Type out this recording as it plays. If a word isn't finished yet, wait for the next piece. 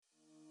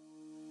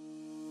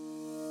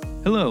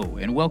Hello,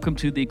 and welcome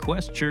to the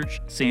Quest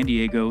Church San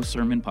Diego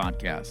Sermon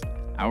Podcast.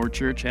 Our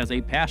church has a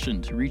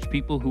passion to reach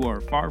people who are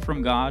far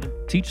from God,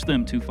 teach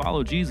them to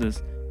follow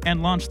Jesus,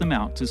 and launch them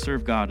out to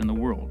serve God in the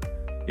world.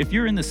 If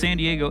you're in the San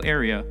Diego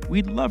area,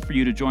 we'd love for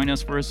you to join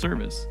us for a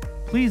service.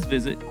 Please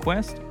visit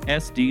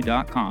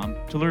questsd.com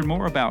to learn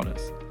more about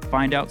us,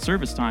 find out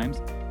service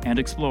times, and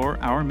explore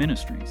our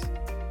ministries.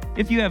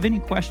 If you have any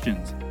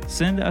questions,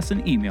 send us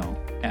an email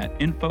at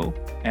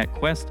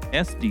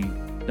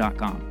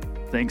info@questsd.com.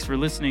 Thanks for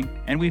listening,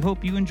 and we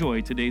hope you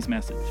enjoy today's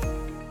message.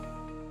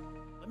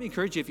 Let me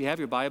encourage you, if you have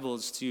your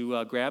Bibles,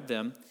 to grab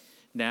them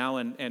now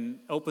and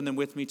open them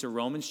with me to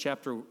Romans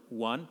chapter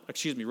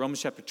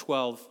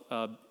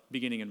 12,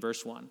 beginning in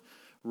verse 1.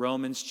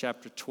 Romans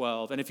chapter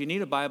 12. And if you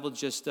need a Bible,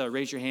 just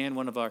raise your hand.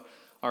 One of our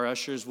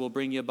ushers will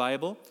bring you a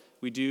Bible.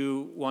 We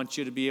do want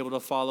you to be able to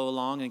follow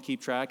along and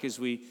keep track as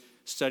we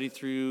study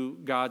through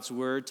God's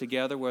Word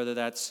together, whether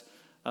that's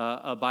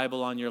a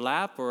Bible on your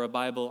lap or a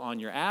Bible on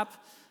your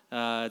app.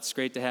 It's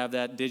great to have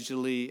that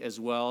digitally as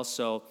well.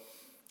 So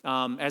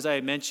as I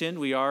mentioned,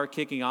 we are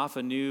kicking off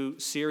a new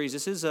series.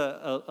 This is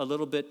a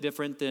little bit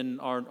different than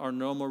our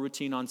normal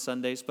routine on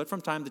Sundays, but from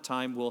time to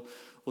time we'll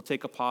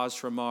take a pause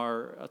from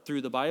our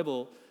Through the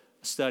Bible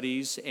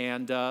studies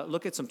and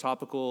look at some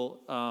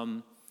topical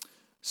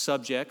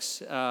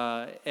subjects,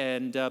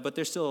 but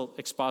they're still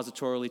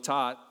expositorily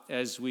taught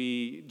as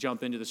we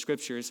jump into the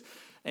Scriptures.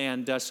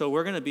 And so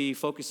we're going to be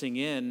focusing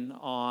in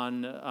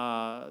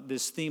on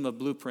this theme of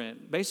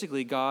blueprint,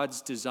 basically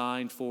God's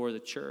design for the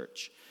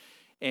church,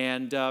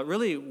 and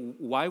really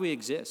why we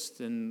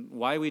exist and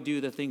why we do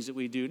the things that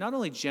we do, not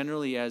only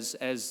generally as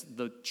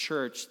the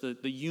church,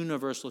 the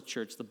universal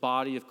church, the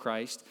body of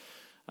Christ.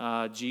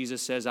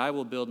 Jesus says, I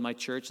will build my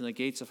church and the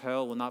gates of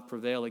hell will not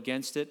prevail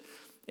against it.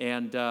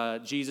 And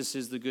Jesus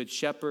is the good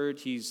shepherd.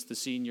 He's the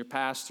senior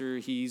pastor.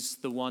 He's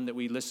the one that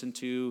we listen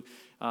to.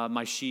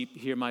 My sheep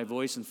hear my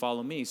voice and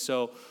follow me.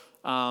 So,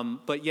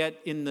 but yet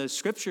in the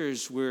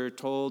Scriptures, we're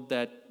told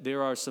that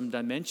there are some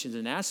dimensions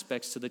and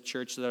aspects to the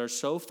church that are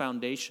so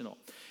foundational.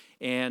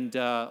 And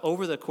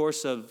over the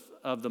course of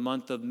the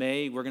month of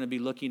May, we're going to be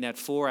looking at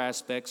four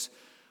aspects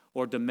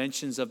or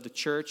dimensions of the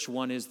church.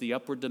 One is the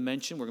upward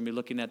dimension. We're going to be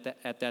looking at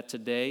that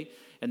today.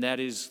 And that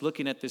is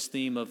looking at this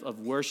theme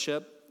of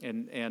worship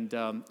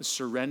and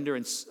surrender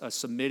and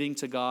submitting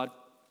to God.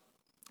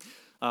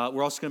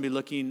 We're also going to be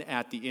looking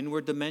at the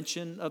inward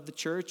dimension of the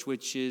church,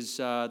 which is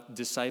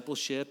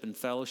discipleship and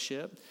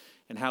fellowship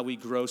and how we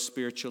grow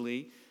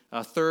spiritually.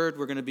 Third,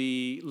 we're going to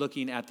be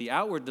looking at the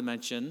outward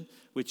dimension,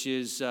 which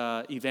is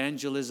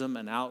evangelism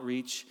and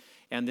outreach.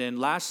 And then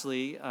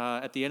lastly,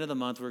 at the end of the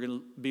month, we're going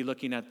to be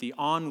looking at the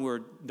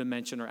onward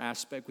dimension or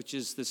aspect, which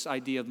is this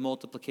idea of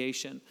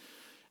multiplication.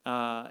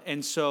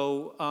 And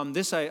so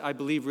this, I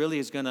believe, really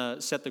is going to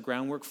set the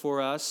groundwork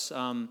for us,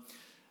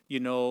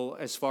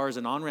 as far as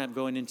an on-ramp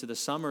going into the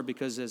summer,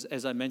 because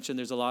as I mentioned,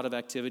 there's a lot of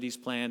activities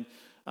planned,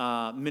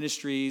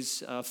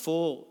 ministries,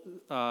 full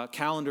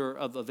calendar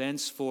of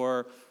events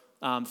for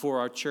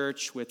our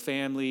church with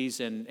families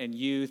and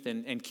youth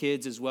and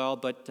kids as well.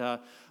 But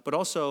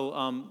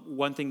also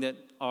one thing that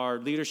our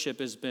leadership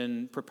has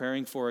been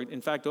preparing for,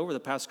 in fact, over the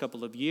past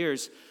couple of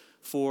years,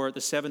 for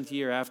the seventh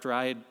year after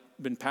I had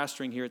been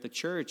pastoring here at the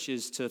church,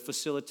 is to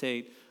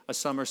facilitate a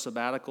summer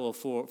sabbatical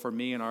for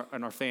me and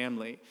our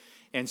family.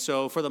 And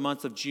so for the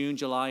month of June,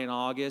 July, and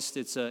August,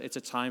 it's a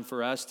time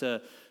for us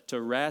to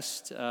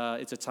rest.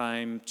 It's a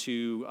time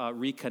to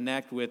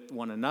reconnect with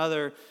one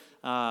another,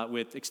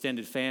 with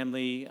extended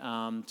family,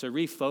 to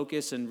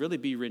refocus and really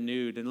be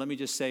renewed. And let me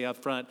just say up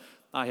front,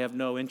 I have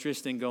no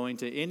interest in going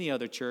to any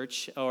other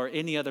church or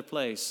any other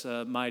place.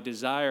 My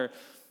desire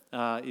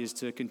is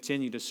to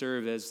continue to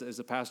serve as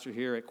a pastor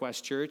here at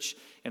Quest Church.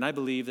 And I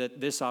believe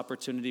that this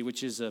opportunity,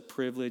 which is a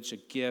privilege, a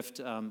gift,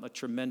 a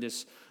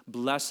tremendous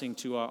blessing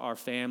to our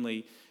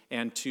family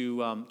and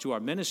to our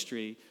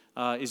ministry,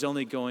 is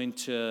only going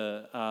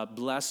to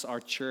bless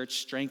our church,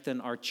 strengthen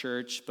our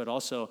church, but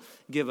also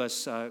give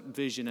us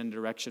vision and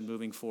direction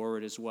moving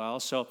forward as well.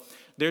 So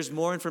there's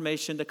more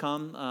information to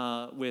come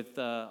with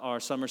our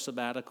summer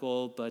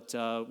sabbatical, but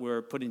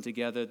we're putting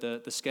together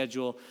the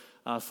schedule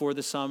for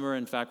the summer.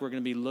 In fact, we're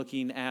going to be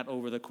looking at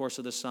over the course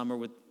of the summer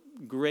with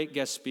great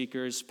guest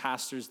speakers,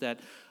 pastors that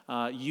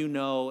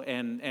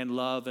and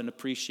love and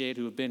appreciate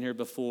who have been here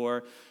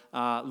before,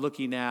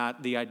 looking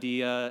at the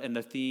idea and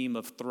the theme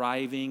of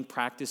thriving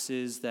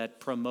practices that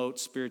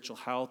promote spiritual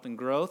health and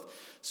growth.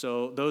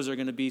 So those are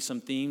going to be some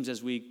themes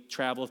as we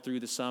travel through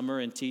the summer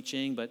in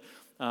teaching, but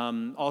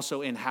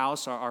also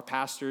in-house, our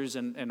pastors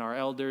and our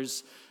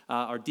elders,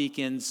 our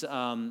deacons,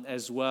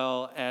 as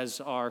well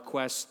as our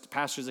Quest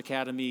Pastors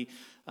Academy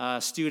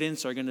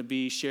students are going to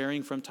be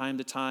sharing from time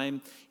to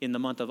time. In the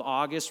month of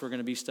August, we're going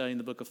to be studying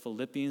the book of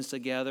Philippians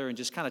together and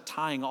just kind of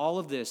tying all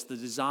of this, the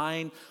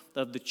design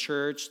of the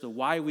church, the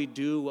why we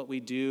do what we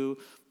do,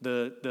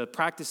 the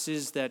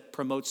practices that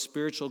promote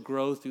spiritual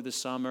growth through the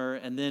summer,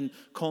 and then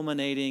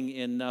culminating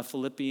in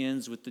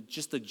Philippians with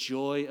just the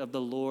joy of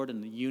the Lord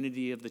and the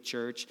unity of the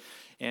church.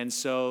 And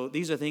so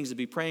these are things to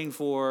be praying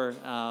for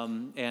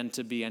and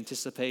to be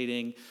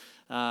anticipating.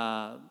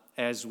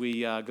 as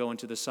we go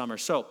into the summer.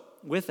 So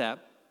with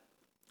that,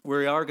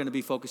 we are going to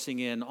be focusing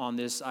in on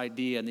this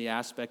idea and the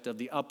aspect of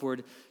the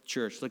upward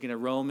church, looking at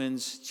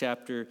Romans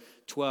chapter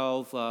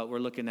 12. We're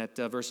looking at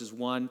verses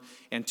 1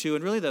 and 2.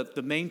 And really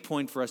the main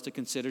point for us to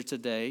consider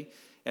today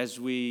as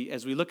we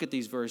look at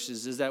these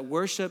verses is that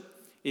worship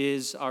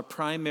is our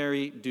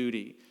primary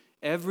duty.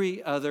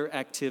 Every other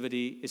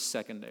activity is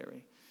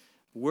secondary.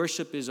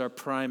 Worship is our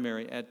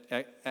primary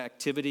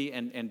activity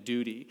and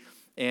duty.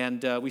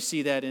 And we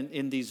see that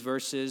in these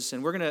verses.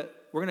 And we're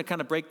going to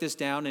kind of break this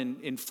down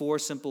in four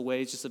simple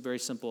ways, just a very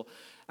simple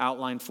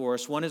outline for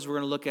us. One is we're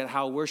going to look at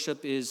how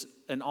worship is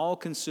an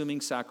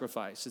all-consuming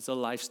sacrifice. It's a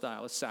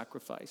lifestyle, a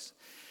sacrifice.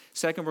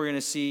 Second, we're going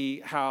to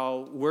see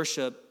how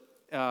worship,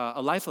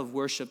 a life of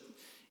worship,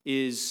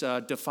 is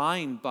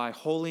defined by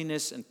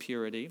holiness and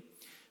purity.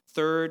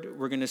 Third,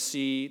 we're going to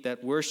see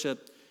that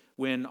worship,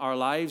 when our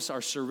lives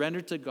are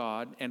surrendered to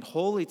God and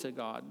holy to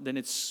God, then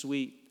it's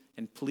sweet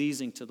and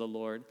pleasing to the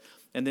Lord.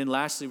 And then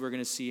lastly, we're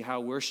going to see how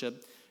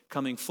worship,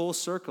 coming full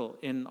circle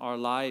in our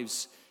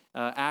lives,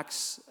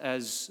 acts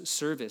as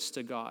service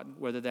to God,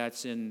 whether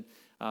that's in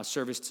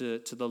service to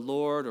the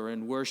Lord or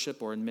in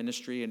worship or in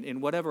ministry, and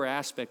in whatever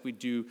aspect we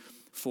do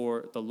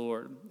for the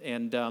Lord.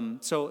 And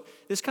so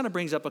this kind of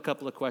brings up a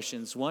couple of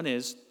questions. One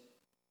is,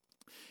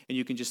 and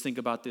you can just think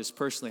about this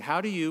personally,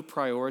 how do you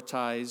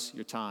prioritize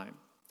your time?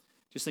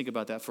 Just think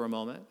about that for a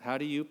moment. How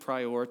do you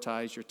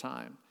prioritize your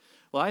time?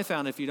 Well, I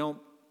found if you don't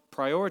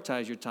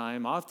prioritize your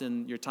time,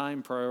 often your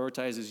time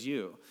prioritizes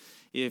you.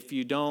 If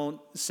you don't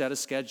set a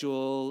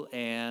schedule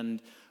and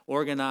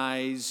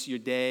organize your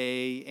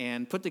day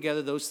and put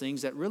together those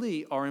things that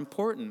really are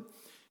important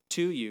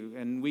to you,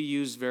 and we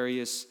use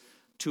various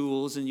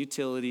tools and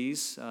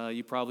utilities.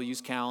 You probably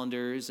use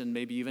calendars and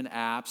maybe even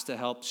apps to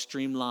help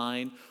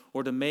streamline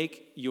or to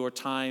make your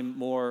time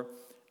more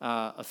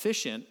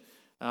efficient.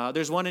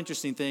 There's one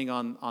interesting thing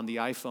on the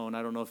iPhone.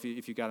 I don't know if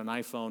you got an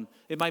iPhone.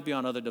 It might be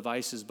on other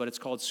devices, but it's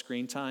called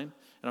Screen Time.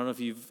 I don't know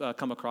if you've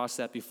come across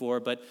that before,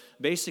 but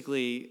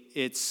basically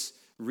it's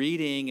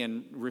reading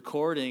and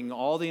recording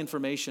all the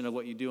information of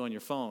what you do on your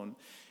phone.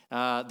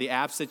 The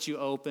apps that you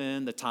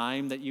open, the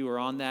time that you are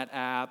on that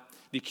app,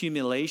 the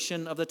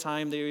accumulation of the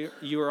time that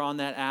you are on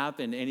that app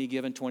in any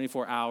given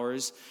 24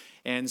 hours.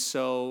 And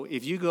so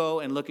if you go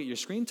and look at your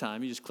screen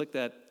time, you just click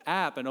that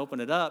app and open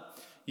it up,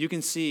 you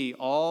can see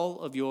all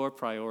of your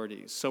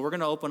priorities. So we're going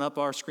to open up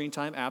our screen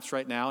time apps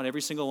right now, and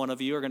every single one of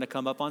you are going to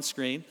come up on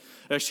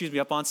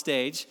up on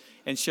stage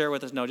and share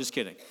with us. No, just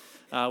kidding.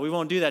 We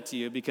won't do that to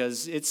you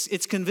because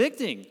it's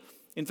convicting.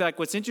 In fact,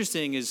 what's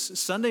interesting is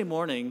Sunday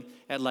morning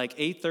at like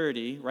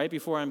 8:30, right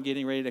before I'm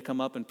getting ready to come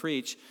up and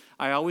preach,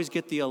 I always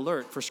get the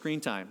alert for screen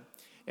time.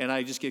 And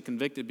I just get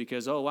convicted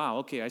because, oh, wow,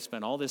 okay, I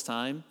spent all this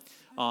time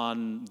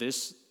on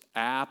this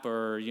app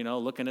or,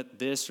 looking at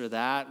this or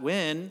that,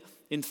 when,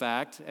 in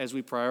fact, as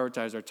we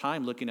prioritize our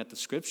time looking at the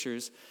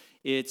scriptures,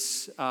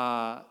 it's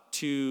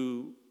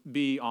to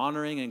be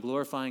honoring and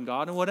glorifying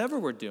God in whatever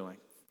we're doing.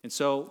 And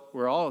so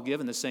we're all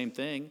given the same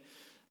thing.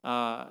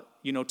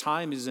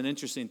 Time is an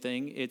interesting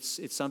thing.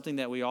 It's something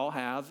that we all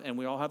have, and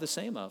we all have the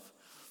same of.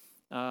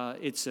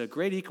 It's a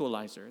great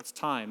equalizer. It's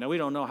time. Now, we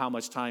don't know how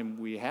much time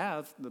we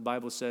have. The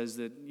Bible says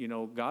that,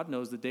 God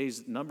knows the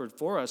days numbered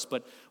for us,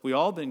 but we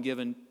all been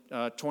given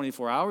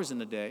 24 hours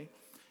in a day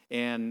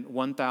and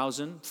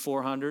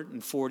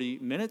 1,440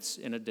 minutes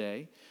in a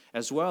day,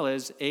 as well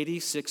as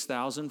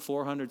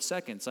 86,400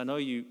 seconds. I know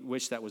you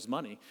wish that was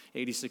money,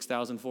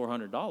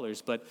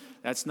 $86,400, but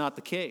that's not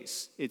the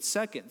case. It's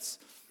seconds.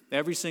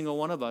 Every single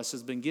one of us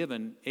has been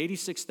given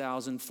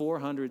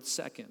 86,400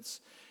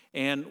 seconds.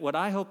 And what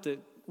I hope that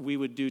we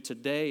would do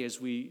today as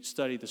we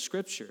study the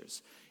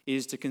scriptures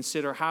is to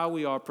consider how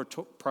we are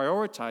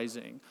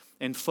prioritizing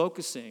and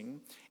focusing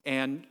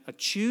and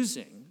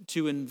choosing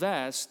to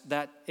invest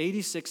that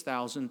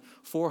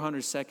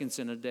 86,400 seconds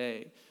in a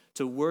day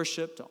to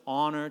worship, to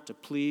honor, to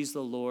please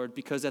the Lord,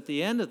 because at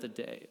the end of the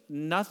day,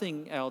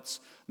 nothing else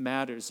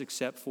matters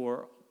except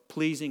for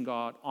pleasing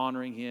God,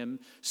 honoring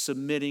Him,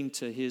 submitting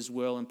to His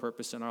will and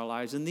purpose in our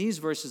lives. And these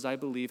verses, I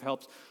believe,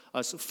 help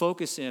us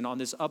focus in on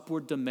this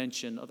upward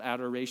dimension of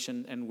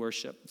adoration and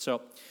worship.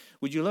 So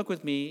would you look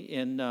with me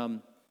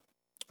in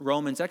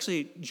Romans?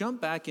 Actually,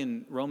 jump back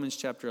in Romans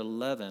chapter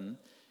 11,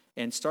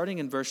 and starting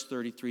in verse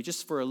 33,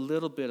 just for a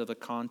little bit of a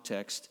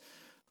context,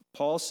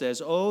 Paul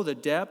says, "Oh, the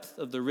depth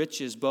of the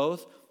riches,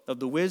 both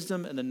of the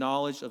wisdom and the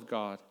knowledge of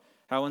God.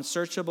 How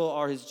unsearchable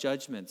are His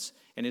judgments,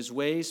 and His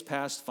ways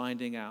past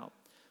finding out.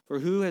 For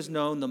who has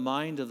known the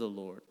mind of the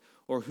Lord?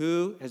 Or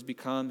who has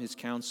become His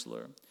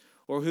counselor?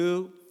 Or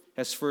who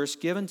has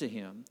first given to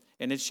Him,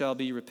 and it shall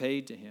be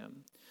repaid to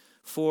Him?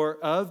 For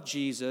of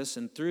Jesus,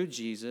 and through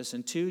Jesus,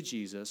 and to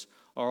Jesus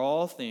are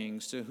all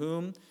things, to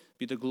whom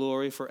be the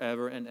glory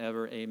forever and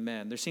ever.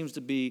 Amen." There seems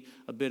to be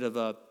a bit of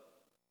a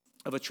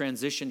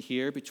transition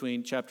here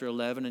between chapter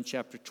 11 and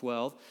chapter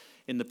 12.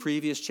 In the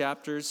previous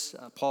chapters,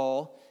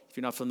 Paul, if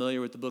you're not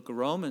familiar with the book of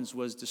Romans,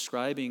 was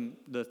describing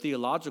the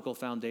theological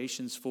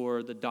foundations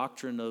for the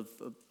doctrine of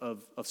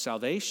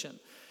salvation.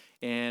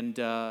 And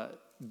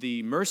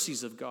the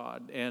mercies of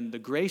God and the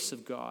grace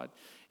of God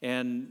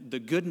and the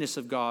goodness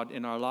of God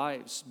in our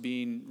lives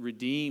being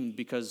redeemed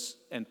because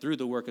and through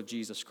the work of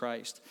Jesus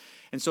Christ.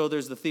 And so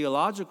there's the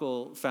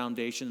theological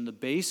foundation and the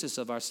basis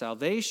of our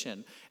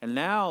salvation. And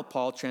now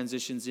Paul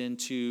transitions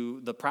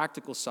into the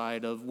practical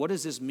side of what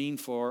does this mean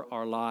for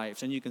our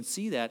lives? And you can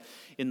see that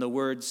in the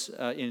words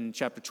in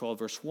chapter 12,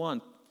 verse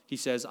 1. He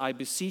says, I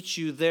beseech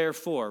you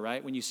therefore,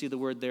 right? When you see the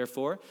word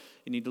therefore,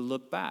 you need to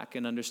look back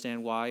and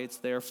understand why it's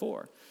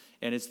therefore.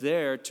 And it's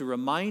there to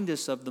remind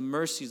us of the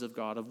mercies of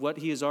God, of what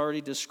he has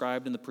already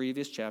described in the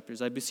previous chapters.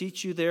 I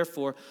beseech you,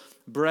 therefore,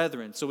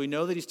 brethren. So we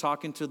know that he's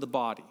talking to the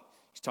body.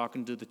 He's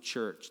talking to the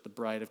church, the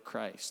bride of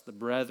Christ, the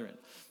brethren,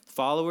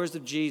 followers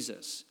of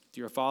Jesus. If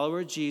you're a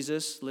follower of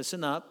Jesus,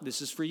 listen up.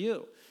 This is for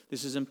you.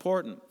 This is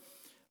important.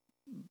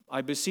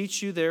 I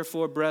beseech you,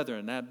 therefore,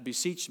 brethren. That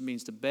beseech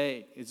means to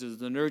beg. It's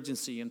an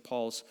urgency in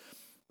Paul's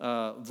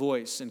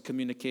voice and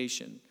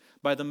communication.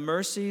 By the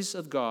mercies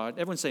of God.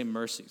 Everyone say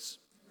mercies.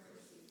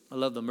 I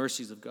love the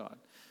mercies of God.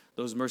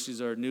 Those mercies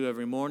are new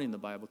every morning, the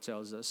Bible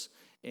tells us.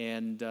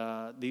 And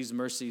these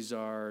mercies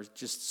are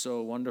just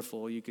so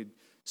wonderful. You could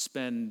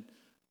spend,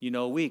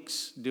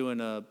 weeks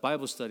doing a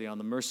Bible study on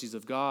the mercies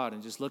of God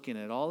and just looking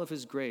at all of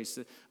his grace.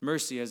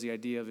 Mercy has the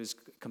idea of his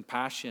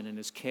compassion and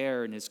his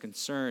care and his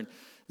concern.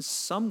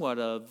 Somewhat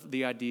of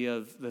the idea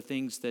of the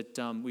things that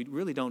we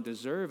really don't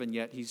deserve, and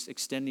yet he's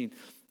extending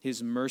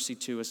his mercy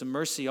to us. And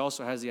mercy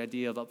also has the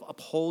idea of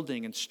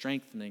upholding and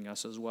strengthening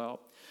us as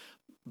well.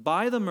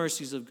 By the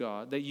mercies of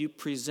God, that you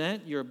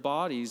present your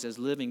bodies as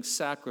living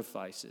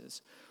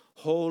sacrifices,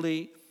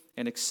 holy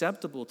and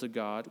acceptable to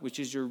God, which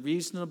is your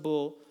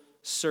reasonable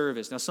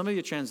service. Now, some of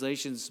your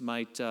translations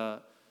might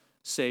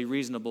say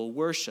reasonable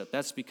worship.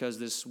 That's because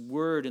this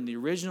word in the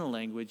original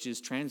language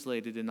is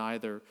translated in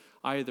either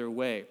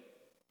way.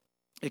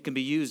 It can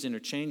be used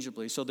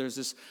interchangeably. So there's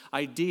this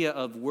idea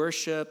of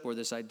worship or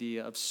this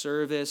idea of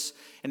service.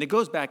 And it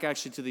goes back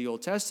actually to the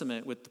Old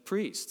Testament with the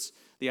priests.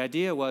 The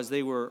idea was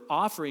they were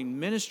offering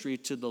ministry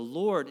to the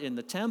Lord in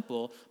the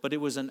temple, but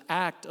it was an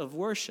act of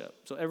worship.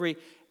 So every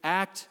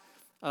act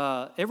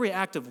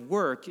of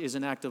work is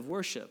an act of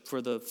worship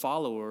for the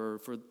follower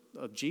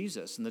of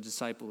Jesus and the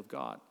disciple of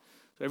God.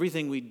 So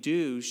everything we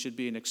do should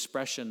be an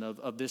expression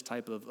of this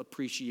type of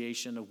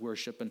appreciation of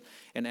worship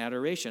and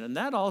adoration. And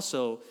that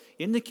also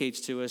indicates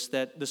to us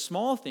that the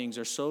small things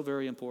are so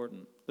very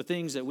important. The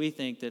things that we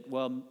think that,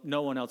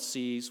 no one else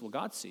sees,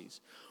 God sees.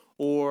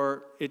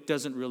 Or it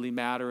doesn't really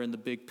matter in the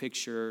big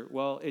picture.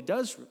 Well, it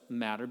does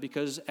matter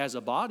because as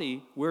a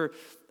body,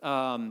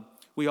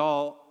 we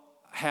all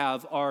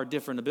have our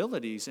different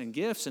abilities and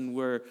gifts, and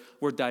we're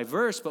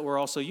diverse, but we're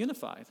also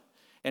unified.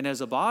 And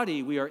as a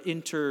body, we are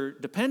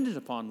interdependent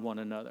upon one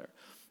another.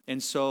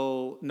 And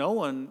so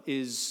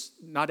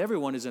not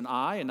everyone is an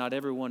eye, and not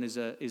everyone is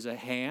a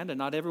hand, and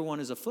not everyone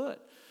is a foot.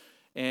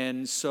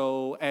 And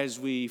so as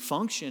we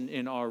function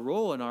in our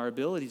role and our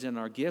abilities and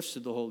our gifts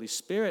through the Holy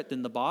Spirit,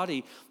 then the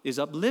body is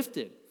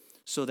uplifted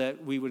so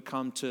that we would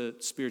come to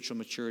spiritual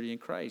maturity in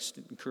Christ,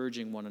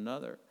 encouraging one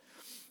another.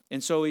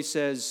 And so he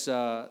says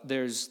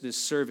there's this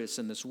service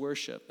and this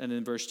worship. And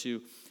in verse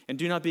 2, and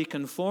do not be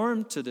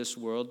conformed to this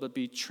world, but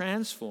be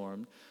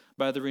transformed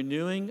by the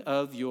renewing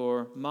of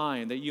your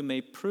mind, that you may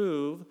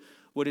prove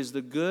what is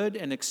the good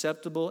and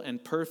acceptable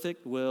and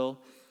perfect will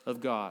of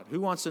God.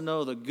 Who wants to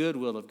know the good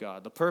will of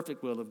God, the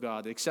perfect will of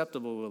God, the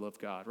acceptable will of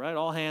God, right?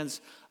 All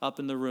hands up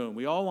in the room.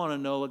 We all want to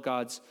know what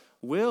God's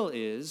will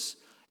is.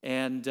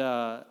 And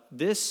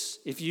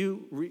if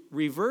you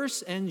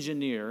reverse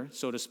engineer,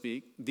 so to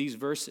speak, these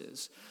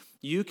verses,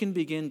 you can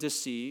begin to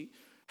see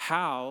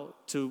how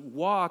to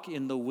walk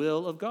in the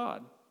will of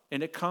God.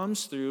 And it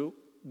comes through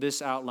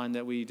this outline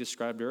that we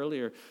described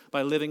earlier,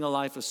 by living a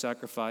life of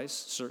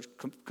sacrifice,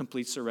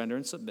 complete surrender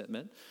and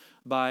submission,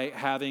 by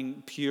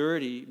having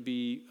purity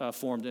be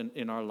formed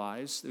in our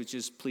lives, which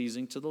is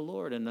pleasing to the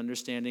Lord, and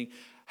understanding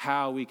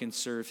how we can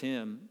serve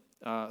him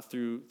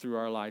through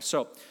our lives.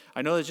 So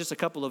I know there's just a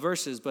couple of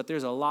verses, but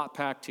there's a lot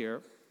packed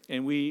here,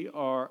 and we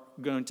are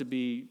going to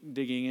be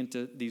digging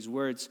into these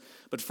words.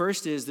 But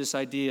first is this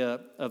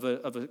idea of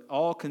an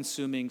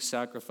all-consuming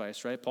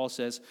sacrifice, right? Paul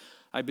says,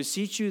 I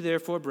beseech you,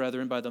 therefore,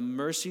 brethren, by the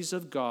mercies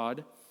of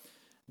God,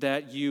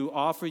 that you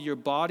offer your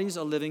bodies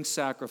a living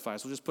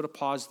sacrifice. We'll just put a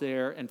pause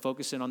there and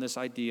focus in on this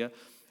idea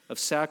of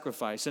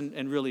sacrifice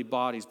and really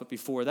bodies. But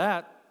before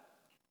that,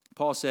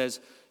 Paul says,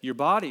 your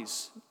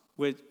bodies,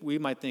 which we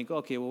might think,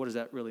 okay, well, what does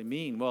that really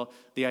mean? Well,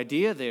 the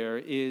idea there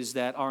is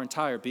that our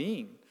entire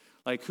being,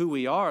 like who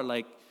we are,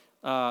 like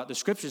the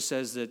scripture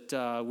says that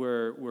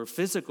we're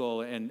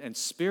physical and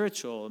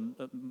spiritual,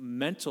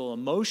 mental,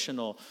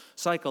 emotional,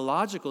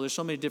 psychological. There's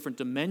so many different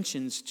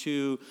dimensions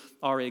to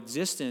our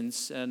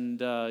existence.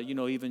 And,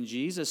 even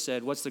Jesus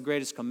said, what's the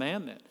greatest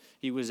commandment?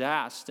 He was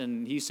asked,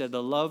 and he said,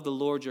 to love the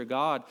Lord your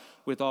God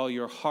with all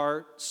your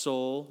heart,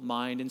 soul,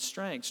 mind, and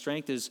strength.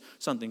 Strength is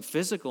something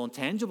physical and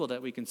tangible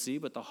that we can see,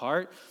 but the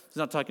heart, he's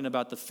not talking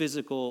about the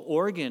physical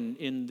organ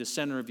in the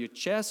center of your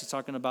chest. He's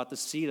talking about the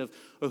seat of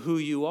who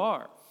you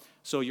are.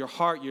 So your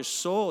heart, your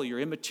soul, your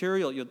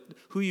immaterial,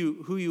 who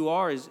you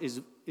are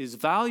is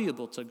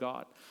valuable to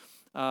God.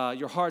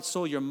 Your heart,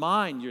 soul, your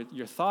mind,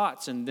 your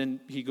thoughts. And then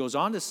he goes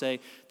on to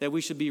say that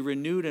we should be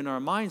renewed in our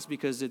minds,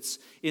 because it's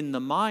in the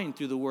mind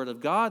through the Word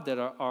of God that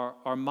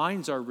our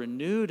minds are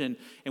renewed, and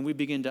we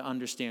begin to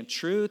understand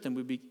truth, and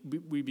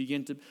we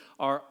begin to,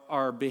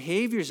 our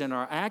behaviors and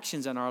our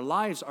actions and our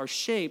lives are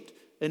shaped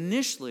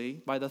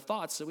initially by the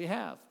thoughts that we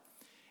have.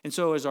 And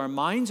so as our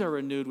minds are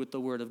renewed with the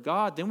Word of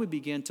God, then we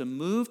begin to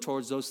move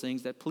towards those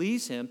things that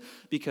please Him,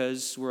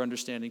 because we're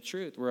understanding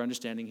truth. We're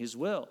understanding His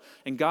will.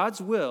 And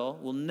God's will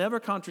never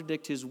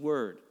contradict His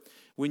Word.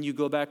 When you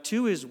go back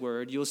to His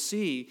Word, you'll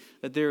see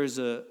that there is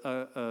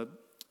a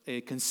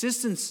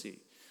consistency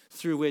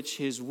through which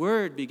His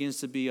Word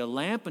begins to be a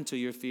lamp unto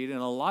your feet and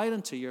a light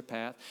unto your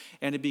path,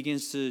 and it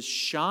begins to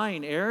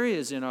shine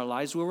areas in our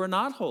lives where we're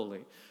not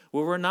holy,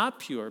 where we're not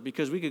pure,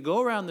 because we could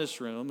go around this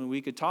room and we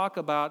could talk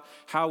about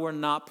how we're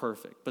not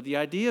perfect. But the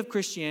idea of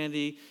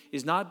Christianity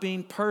is not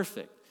being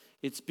perfect,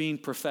 it's being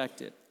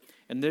perfected.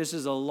 And this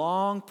is a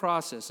long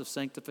process of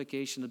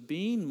sanctification, of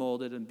being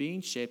molded and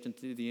being shaped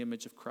into the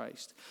image of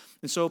Christ.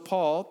 And so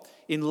Paul,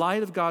 in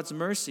light of God's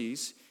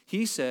mercies,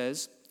 he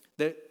says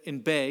that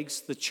and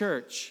begs the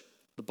church,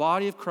 the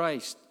body of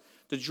Christ,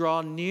 to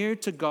draw near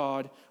to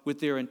God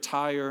with their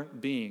entire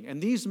being. And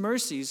these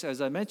mercies,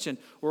 as I mentioned,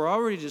 were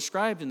already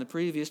described in the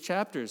previous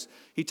chapters.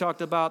 He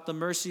talked about the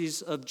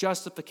mercies of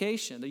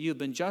justification, that you've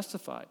been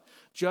justified,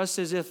 just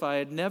as if I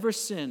had never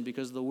sinned,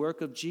 because of the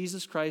work of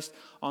Jesus Christ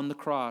on the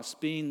cross,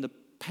 being the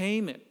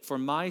payment for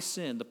my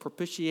sin, the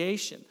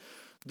propitiation,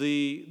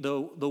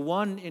 the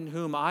one in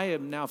whom I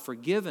am now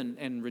forgiven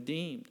and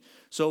redeemed.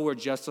 So we're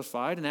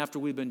justified, and after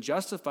we've been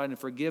justified and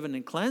forgiven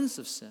and cleansed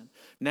of sin,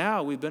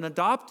 now we've been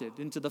adopted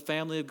into the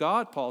family of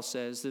God, Paul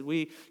says, that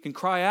we can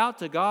cry out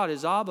to God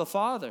as Abba,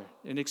 Father,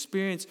 and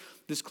experience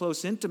this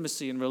close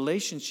intimacy and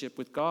relationship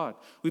with God.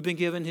 We've been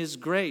given His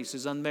grace,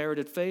 His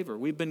unmerited favor.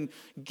 We've been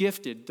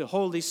gifted the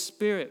Holy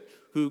Spirit,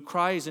 who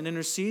cries and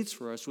intercedes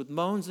for us with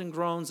moans and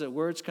groans that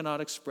words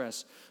cannot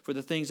express, for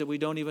the things that we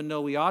don't even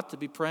know we ought to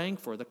be praying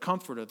for, the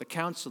Comforter, the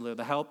Counselor,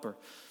 the Helper.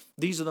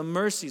 These are the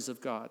mercies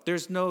of God.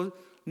 There's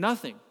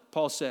nothing,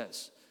 Paul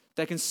says,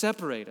 that can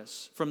separate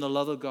us from the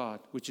love of God,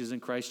 which is in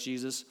Christ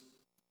Jesus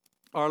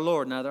our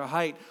Lord. Neither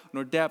height,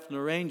 nor depth,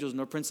 nor angels,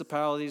 nor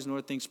principalities,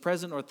 nor things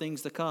present, nor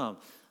things to come.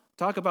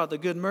 Talk about the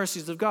good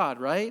mercies of God,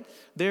 right?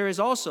 There is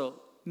also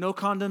no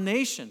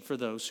condemnation for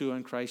those who are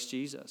in Christ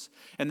Jesus.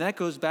 And that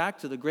goes back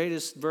to the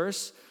greatest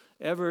verse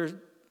ever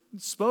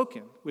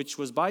spoken, which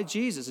was by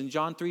Jesus in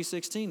John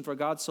 3:16. For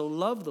God so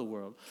loved the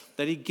world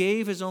that He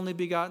gave His only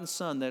begotten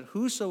Son, that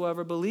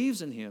whosoever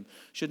believes in Him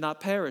should not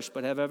perish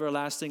but have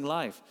everlasting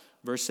life.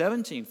 Verse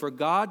 17. For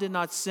God did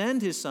not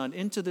send His Son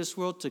into this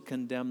world to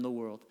condemn the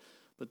world,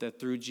 but that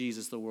through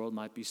Jesus the world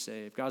might be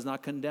saved. God's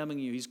not condemning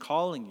you. He's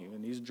calling you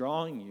and He's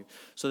drawing you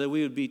so that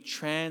we would be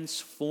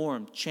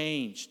transformed,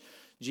 changed.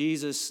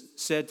 Jesus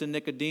said to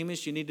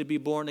Nicodemus, you need to be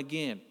born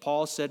again.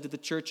 Paul said to the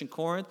church in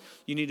Corinth,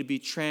 you need to be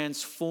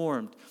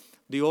transformed.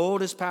 The old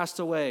has passed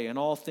away and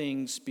all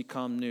things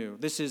become new.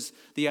 This is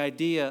the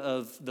idea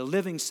of the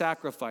living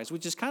sacrifice,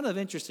 which is kind of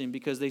interesting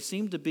because they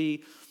seem to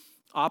be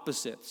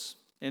opposites.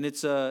 And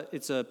it's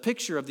a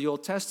picture of the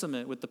Old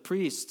Testament with the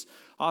priests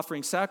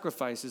offering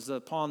sacrifices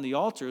upon the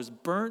altars,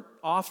 burnt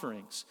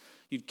offerings.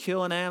 You'd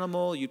kill an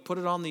animal, you'd put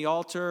it on the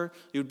altar,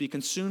 it would be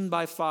consumed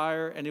by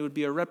fire, and it would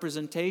be a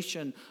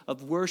representation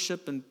of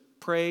worship and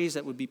praise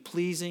that would be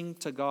pleasing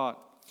to God.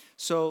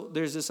 So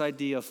there's this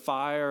idea of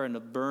fire and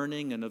of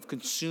burning and of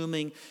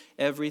consuming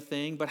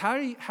everything. But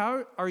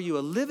how are you a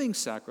living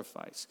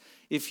sacrifice?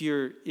 If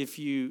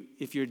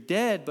you're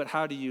dead, but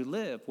how do you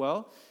live?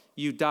 Well,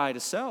 you die to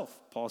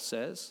self, Paul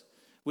says.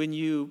 When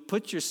you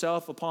put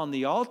yourself upon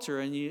the altar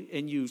and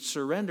you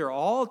surrender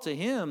all to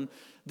Him,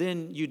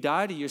 then you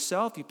die to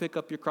yourself, you pick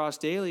up your cross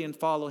daily and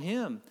follow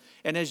Him.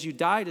 And as you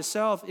die to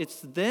self, it's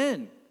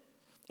then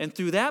and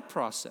through that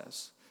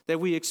process that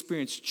we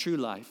experience true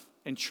life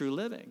and true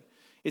living.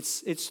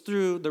 It's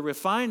through the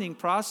refining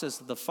process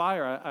of the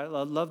fire. I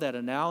love that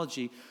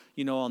analogy,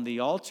 on the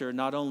altar.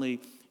 Not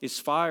only is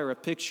fire a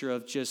picture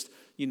of just,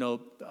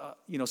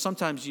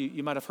 sometimes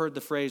you might have heard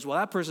the phrase, well,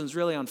 that person's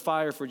really on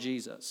fire for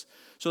Jesus.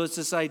 So it's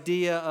this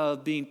idea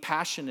of being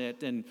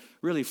passionate and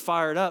really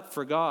fired up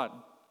for God.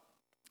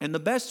 And the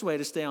best way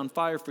to stay on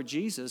fire for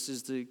Jesus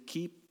is to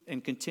keep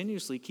and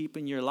continuously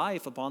keeping your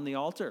life upon the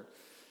altar.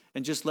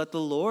 And just let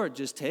the Lord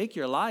just take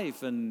your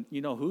life and,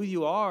 who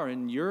you are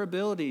and your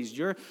abilities,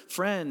 your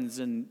friends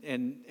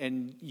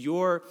and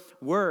your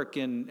work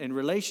and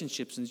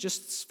relationships and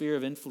just sphere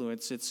of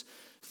influence. It's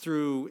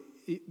through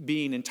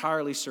being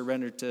entirely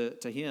surrendered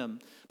to Him.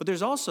 But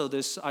there's also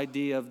this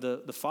idea of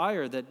the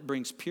fire that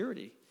brings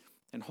purity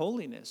and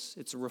holiness.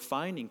 It's a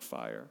refining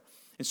fire.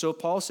 And so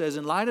Paul says,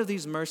 in light of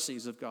these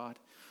mercies of God,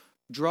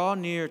 draw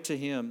near to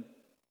Him.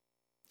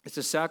 It's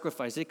a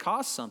sacrifice. It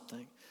costs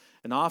something.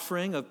 An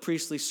offering of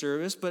priestly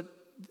service. But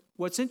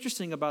what's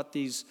interesting about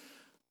these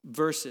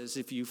verses,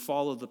 if you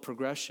follow the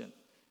progression,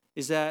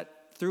 is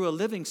that through a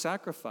living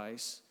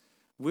sacrifice,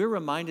 we're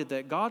reminded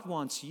that God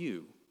wants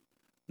you,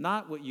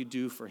 not what you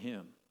do for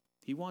him.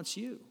 He wants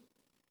you.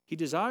 He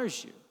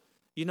desires you.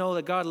 You know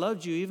that God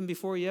loved you even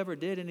before you ever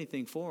did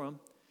anything for him.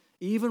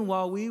 Even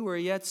while we were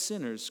yet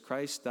sinners,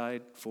 Christ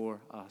died for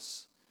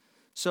us.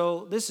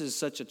 So this is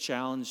such a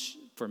challenge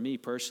for me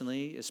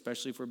personally,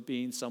 especially for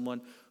being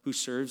someone who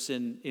serves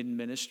in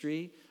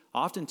ministry.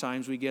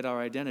 Oftentimes we get our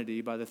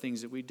identity by the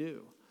things that we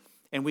do.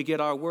 And we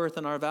get our worth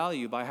and our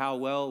value by how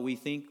well we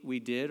think we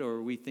did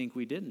or we think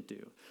we didn't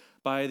do.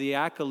 By the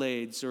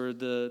accolades or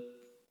the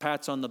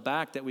pats on the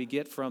back that we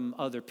get from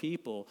other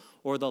people,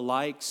 or the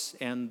likes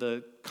and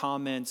the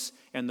comments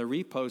and the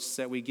reposts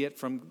that we get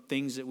from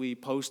things that we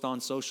post on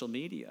social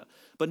media.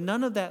 But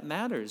none of that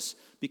matters,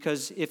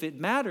 because if it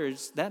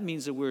matters, that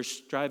means that we're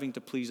striving to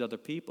please other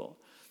people.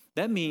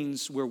 That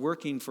means we're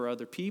working for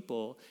other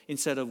people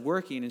instead of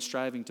working and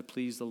striving to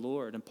please the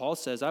Lord. And Paul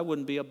says, I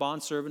wouldn't be a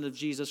bondservant of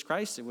Jesus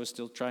Christ if we're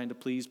still trying to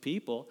please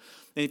people.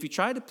 And if you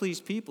try to please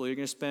people, you're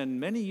going to spend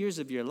many years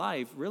of your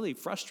life really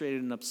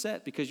frustrated and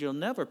upset because you'll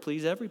never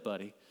please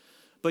everybody.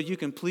 But you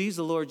can please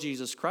the Lord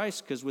Jesus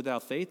Christ, because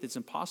without faith, it's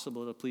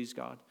impossible to please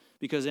God.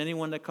 Because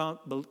anyone that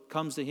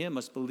comes to him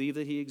must believe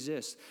that he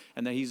exists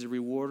and that he's a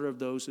rewarder of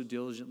those who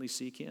diligently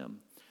seek him.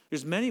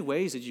 There's many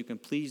ways that you can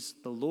please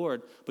the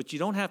Lord, but you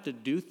don't have to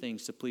do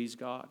things to please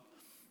God.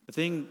 The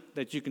thing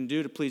that you can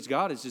do to please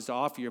God is just to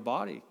offer your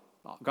body.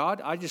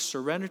 God, I just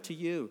surrender to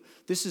you.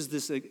 This is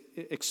this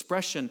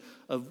expression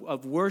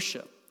of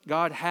worship.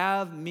 God,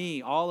 have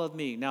me, all of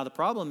me. Now, the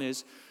problem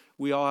is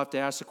we all have to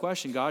ask the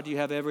question, God, do you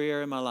have every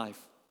area of my life?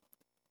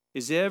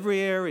 Is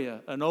every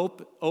area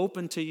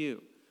open to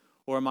you?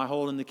 Or am I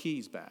holding the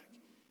keys back?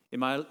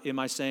 Am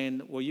I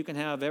saying, well, you can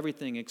have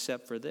everything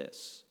except for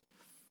this?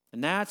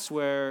 And that's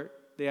where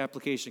the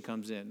application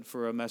comes in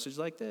for a message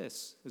like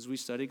this, as we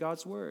study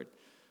God's word.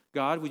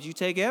 God, would you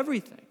take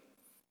everything,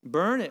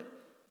 burn it,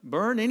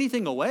 burn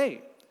anything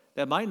away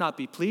that might not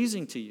be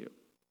pleasing to you?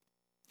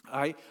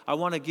 I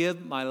want to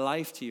give my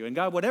life to you. And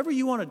God, whatever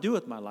you want to do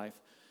with my life,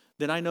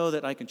 then I know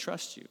that I can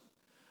trust you.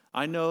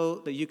 I know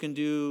that you can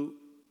do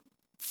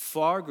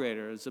far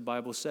greater, as the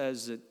Bible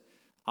says, that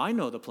I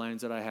know the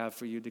plans that I have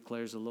for you,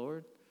 declares the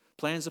Lord.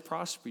 Plans to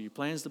prosper you,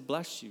 plans to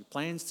bless you,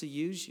 plans to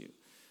use you,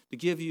 to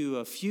give you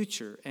a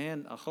future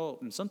and a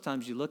hope. And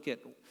sometimes you look at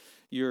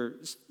your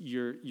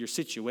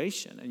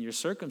situation and your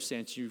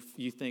circumstance,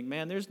 you think,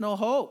 man, there's no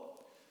hope.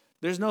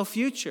 There's no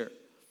future.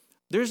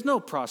 There's no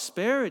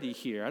prosperity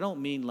here. I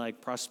don't mean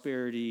like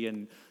prosperity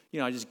and,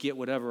 I just get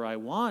whatever I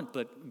want.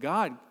 But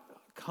God,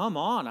 come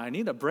on, I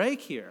need a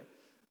break here.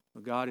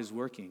 Well, God is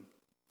working.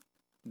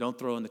 Don't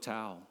throw in the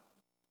towel.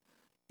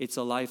 It's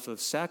a life of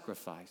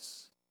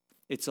sacrifice.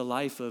 It's a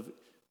life of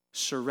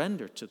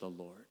surrender to the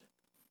Lord.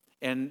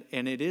 And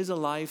it is a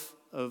life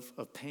of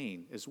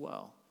pain as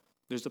well.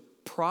 There's a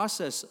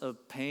process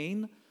of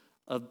pain,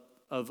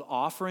 of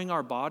offering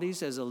our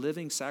bodies as a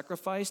living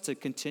sacrifice to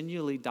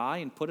continually die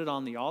and put it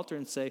on the altar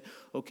and say,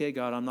 okay,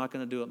 God, I'm not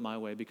going to do it my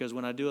way, because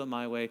when I do it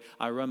my way,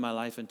 I run my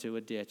life into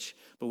a ditch.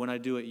 But when I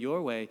do it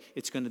your way,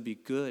 it's going to be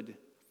good,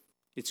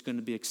 it's going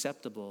to be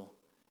acceptable,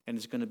 and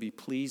it's going to be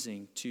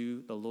pleasing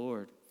to the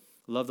Lord.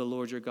 Love the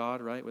Lord your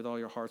God, right, with all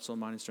your heart, soul,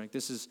 mind, and strength.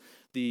 This is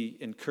the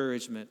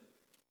encouragement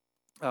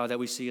that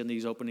we see in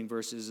these opening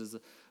verses, is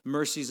the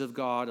mercies of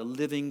God, a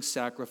living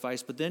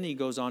sacrifice. But then he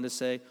goes on to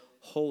say,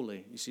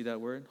 holy. You see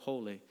that word?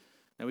 Holy.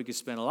 Now we could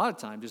spend a lot of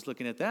time just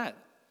looking at that.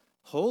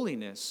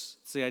 Holiness,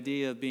 it's the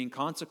idea of being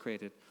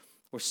consecrated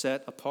or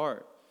set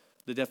apart.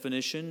 The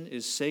definition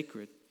is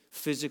sacred,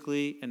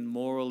 physically and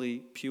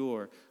morally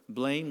pure,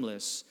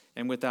 blameless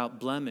and without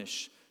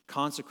blemish,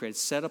 consecrated,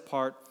 set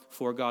apart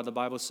for God. The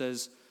Bible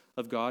says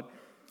of God,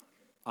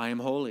 I am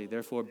holy,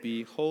 therefore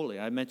be holy.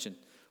 I mentioned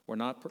we're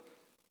not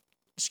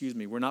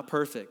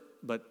perfect,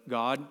 but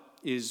God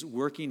is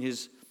working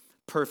his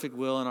perfect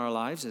will in our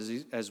lives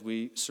as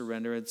we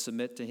surrender and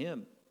submit to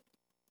him.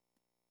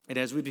 And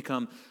as we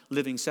become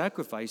living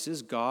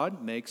sacrifices,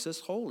 God makes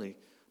us holy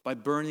by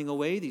burning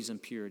away these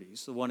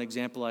impurities. The one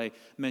example I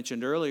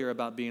mentioned earlier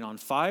about being on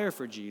fire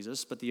for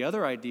Jesus, but the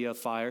other idea of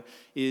fire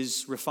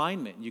is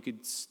refinement. You could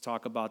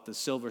talk about the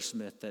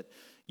silversmith that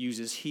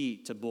uses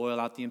heat to boil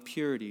out the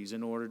impurities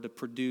in order to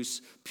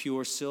produce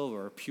pure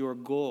silver or pure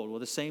gold. Well,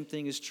 the same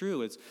thing is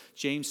true. As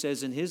James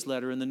says in his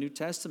letter in the New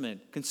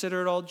Testament,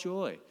 consider it all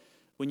joy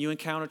when you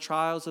encounter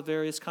trials of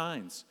various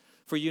kinds.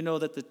 For you know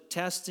that the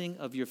testing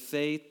of your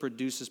faith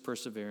produces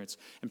perseverance,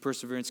 and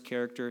perseverance,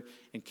 character,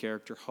 and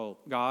character,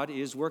 hope. God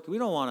is working.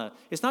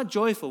 It's not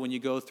joyful when you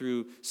go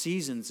through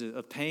seasons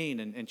of pain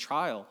and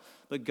trial,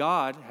 but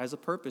God has a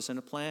purpose and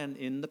a plan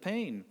in the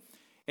pain.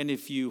 And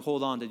if you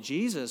hold on to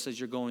Jesus as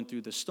you're going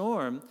through the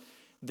storm,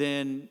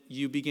 then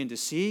you begin to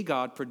see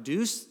God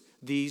produce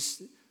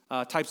these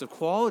types of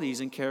qualities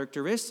and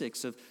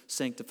characteristics of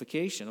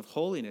sanctification, of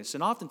holiness.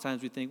 And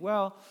oftentimes we think,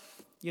 well,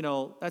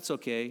 that's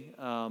okay.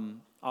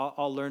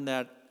 I'll learn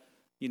that,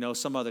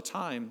 some other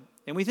time.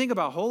 And we think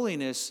about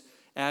holiness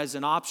as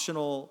an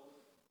optional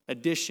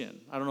addition.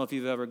 I don't know if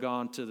you've ever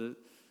gone to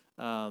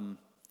the,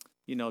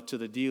 to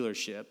the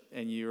dealership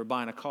and you're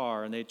buying a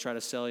car and they try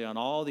to sell you on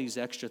all these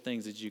extra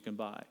things that you can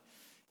buy.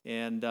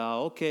 And,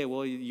 okay,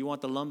 well, you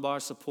want the lumbar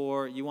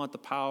support, you want the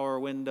power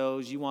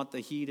windows, you want the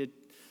heated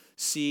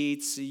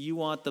seats, you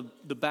want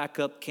the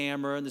backup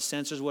camera and the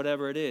sensors,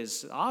 whatever it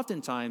is.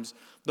 Oftentimes,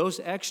 those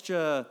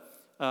extra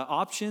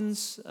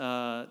options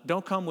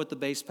don't come with the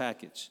base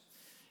package.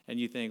 And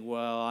you think,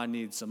 well, I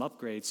need some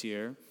upgrades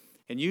here.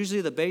 And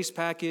usually the base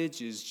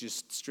package is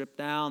just stripped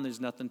down, there's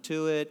nothing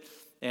to it,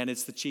 and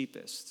it's the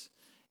cheapest.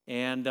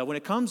 And when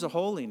it comes to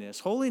holiness,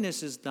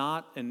 holiness is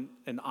not an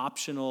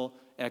optional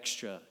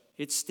extra.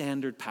 It's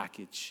standard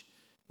package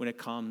when it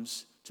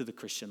comes to the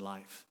Christian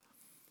life.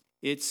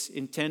 It's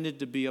intended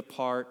to be a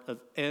part of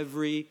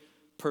every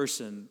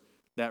person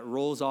that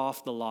rolls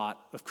off the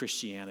lot of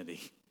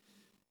Christianity.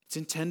 It's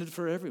intended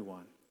for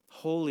everyone.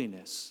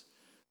 Holiness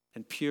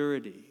and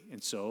purity.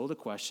 And so the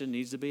question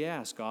needs to be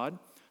asked, God,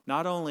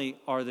 not only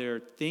are there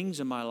things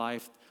in my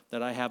life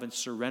that I haven't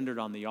surrendered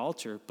on the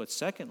altar, but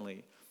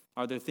secondly,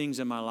 are there things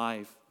in my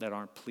life that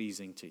aren't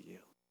pleasing to you?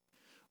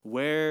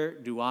 Where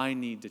do I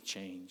need to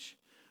change?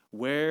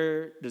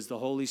 Where does the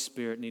Holy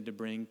Spirit need to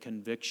bring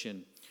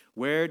conviction?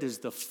 Where does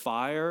the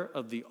fire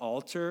of the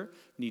altar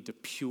need to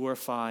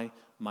purify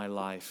my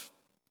life?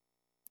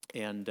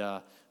 And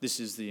this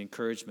is the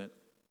encouragement,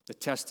 the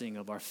testing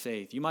of our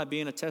faith. You might be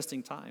in a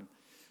testing time.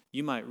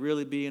 You might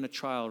really be in a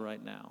trial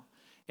right now.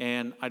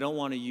 And I don't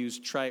want to use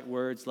trite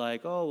words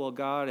like, oh, well,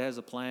 God has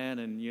a plan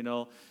and,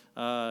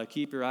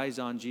 keep your eyes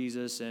on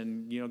Jesus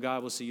and,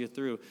 God will see you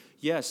through.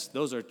 Yes,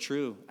 those are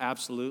true,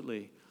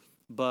 absolutely.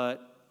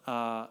 But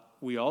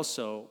we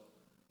also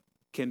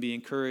can be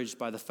encouraged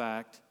by the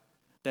fact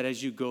that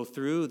as you go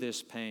through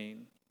this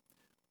pain,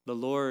 the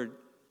Lord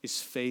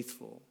is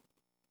faithful.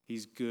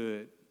 He's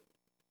good.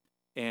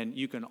 And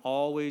you can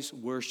always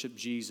worship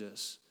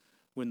Jesus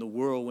when the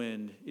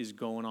whirlwind is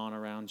going on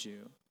around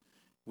you.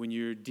 When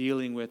you're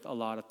dealing with a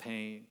lot of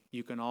pain,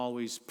 you can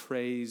always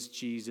praise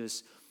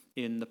Jesus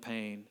in the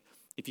pain.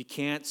 If you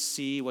can't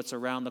see what's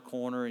around the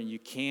corner and you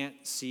can't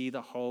see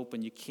the hope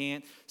and you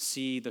can't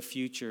see the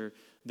future,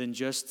 then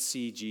just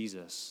see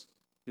Jesus.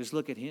 Just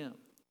look at him.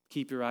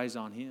 Keep your eyes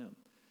on him.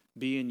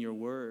 Be in your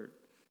word.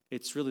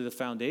 It's really the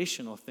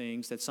foundational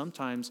things that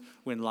sometimes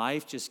when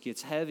life just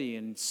gets heavy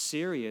and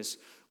serious,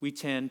 we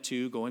tend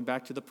to, going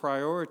back to the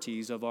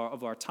priorities of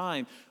our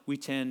time, we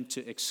tend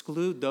to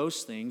exclude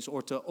those things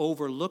or to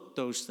overlook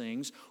those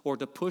things or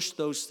to push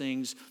those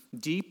things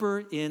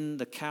deeper in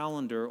the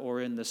calendar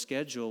or in the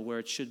schedule where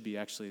it should be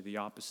actually the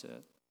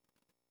opposite.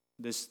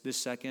 This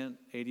second,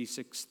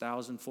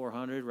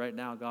 86,400 right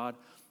now, God,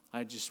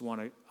 I just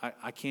want to,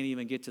 I can't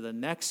even get to the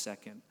next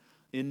second.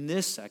 In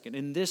this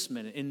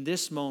minute, in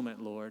this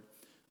moment, Lord,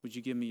 would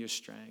you give me your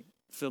strength?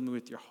 Fill me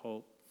with your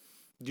hope.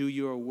 Do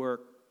your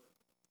work,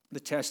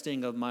 the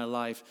testing of my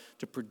life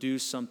to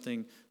produce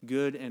something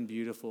good and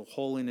beautiful,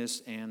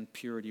 holiness and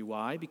purity.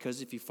 Why?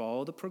 Because if you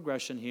follow the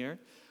progression here,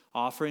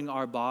 offering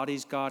our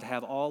bodies, God,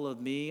 have all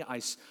of me.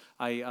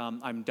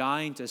 I'm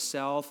dying to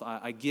self.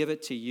 I give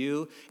it to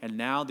you. And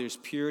now there's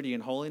purity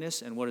and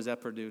holiness. And what does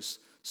that produce?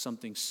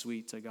 Something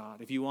sweet to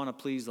God. If you want to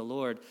please the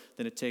Lord,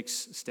 then it takes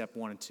step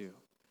 1 and 2.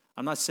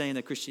 I'm not saying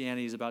that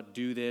Christianity is about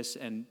do this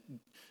and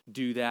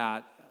do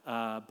that,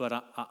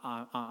 but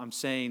I'm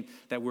saying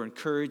that we're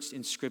encouraged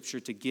in Scripture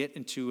to get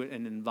into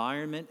an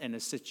environment and a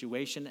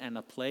situation and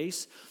a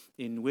place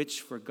in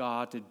which for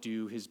God to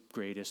do his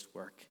greatest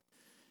work.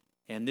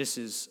 And this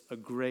is a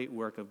great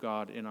work of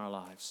God in our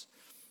lives,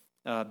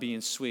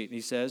 being sweet. And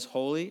he says,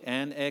 holy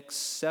and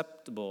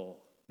acceptable.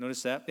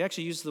 Notice that? He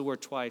actually uses the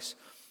word twice,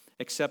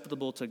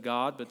 acceptable to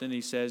God, but then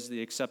he says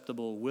the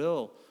acceptable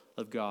will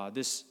of God.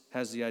 This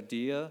has the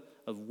idea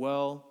of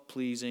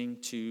well-pleasing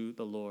to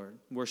the Lord.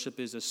 Worship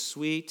is a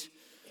sweet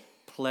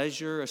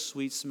pleasure, a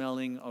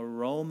sweet-smelling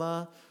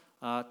aroma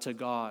to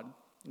God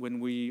when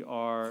we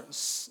are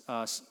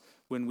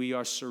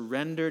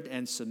surrendered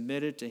and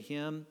submitted to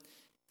him.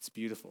 It's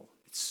beautiful.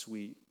 It's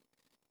sweet.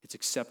 It's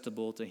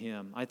acceptable to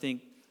him. I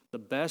think the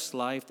best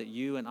life that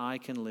you and I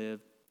can live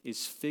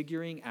is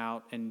figuring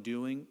out and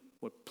doing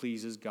what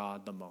pleases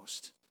God the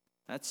most.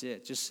 That's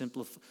it. Just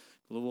simplify.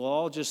 We'll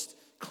all just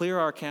clear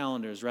our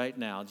calendars right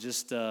now.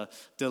 Just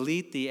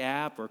delete the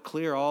app or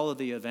clear all of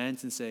the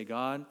events and say,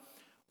 God,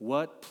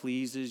 what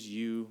pleases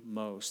you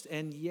most?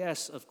 And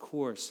yes, of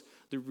course,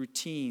 the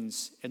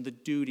routines and the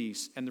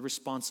duties and the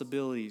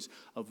responsibilities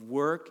of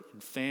work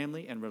and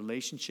family and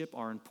relationship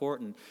are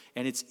important.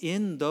 And it's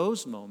in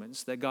those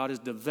moments that God is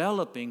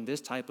developing this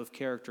type of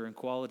character and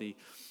quality.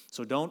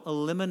 So don't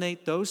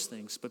eliminate those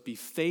things, but be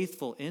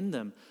faithful in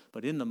them.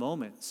 But in the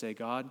moment, say,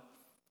 God,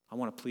 I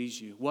want to please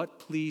you. What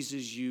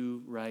pleases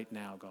you right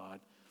now,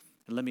 God?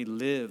 And let me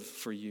live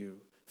for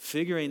you.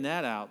 Figuring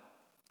that out,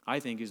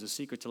 I think, is a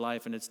secret to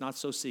life, and it's not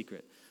so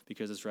secret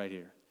because it's right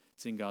here.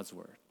 It's in God's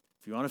Word.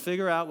 If you want to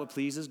figure out what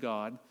pleases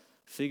God,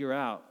 figure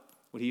out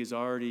what he has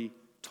already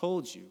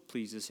told you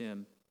pleases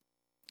him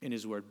in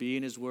his Word. Be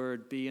in his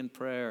Word, be in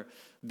prayer,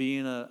 be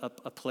in a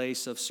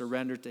place of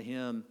surrender to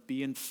him,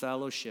 be in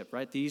fellowship,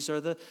 right? These are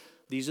the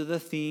These are the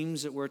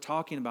themes that we're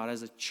talking about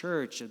as a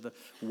church,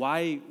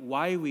 why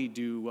we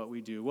do what we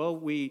do. Well,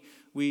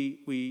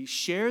 we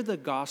share the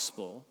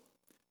gospel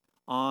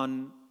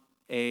on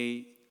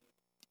a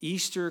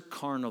Easter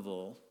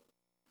carnival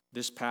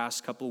this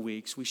past couple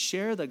weeks. We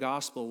share the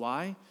gospel.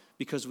 Why?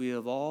 Because we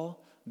have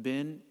all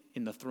been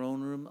in the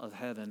throne room of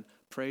heaven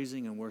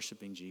praising and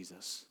worshiping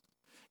Jesus.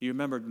 You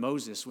remembered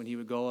Moses when he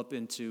would go up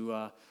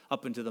into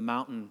the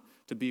mountain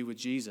to be with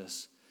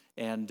Jesus.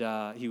 And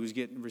he was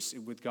getting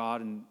with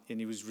God, and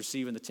he was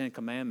receiving the Ten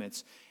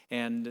Commandments.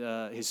 And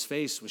his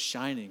face was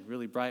shining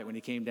really bright when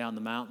he came down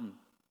the mountain.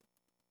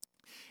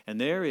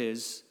 And there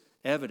is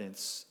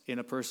evidence in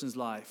a person's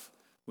life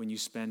when you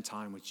spend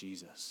time with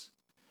Jesus.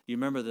 You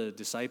remember the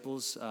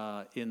disciples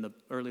in the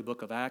early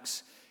book of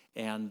Acts,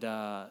 and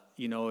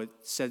it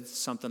said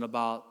something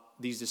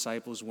about these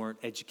disciples weren't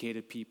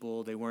educated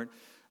people, they weren't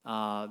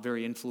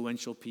very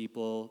influential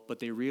people, but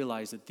they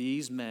realized that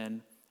these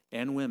men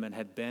and women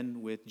had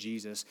been with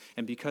Jesus,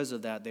 and because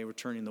of that, they were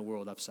turning the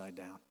world upside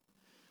down.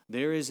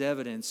 There is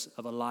evidence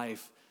of a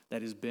life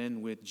that has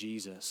been with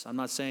Jesus. I'm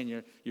not saying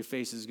your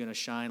face is going to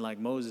shine like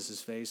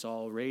Moses' face,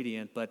 all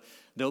radiant, but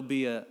there'll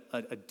be a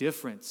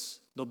difference.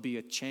 There'll be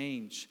a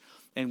change.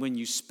 And when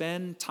you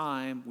spend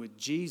time with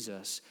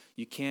Jesus,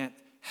 you can't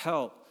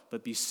help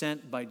but be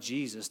sent by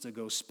Jesus to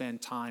go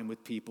spend time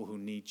with people who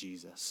need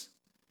Jesus.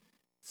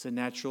 It's a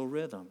natural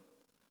rhythm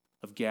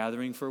of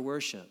gathering for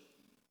worship,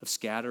 of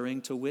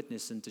scattering to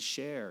witness and to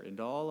share in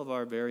all of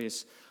our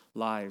various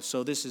lives.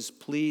 So this is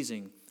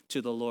pleasing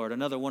to the Lord.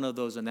 Another one of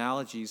those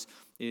analogies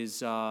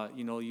is,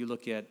 you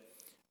look at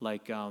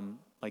like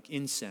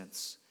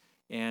incense.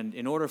 And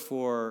in order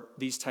for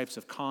these types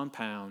of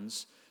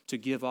compounds to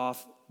give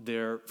off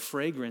their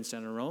fragrance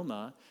and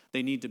aroma,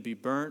 they need to be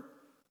burnt,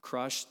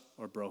 crushed,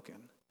 or broken.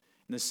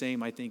 And the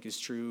same, I think, is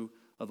true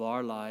of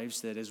our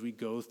lives, that as we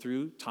go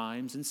through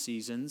times and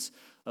seasons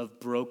of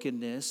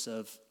brokenness,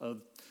 of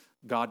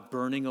God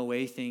burning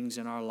away things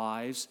in our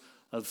lives,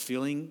 of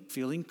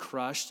feeling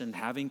crushed and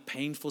having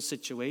painful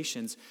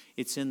situations,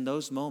 it's in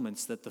those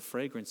moments that the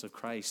fragrance of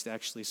Christ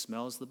actually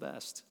smells the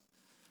best.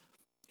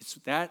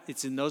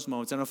 It's in those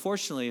moments. And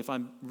unfortunately, if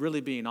I'm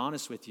really being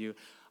honest with you,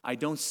 I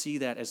don't see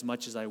that as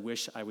much as I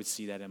wish I would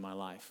see that in my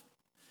life.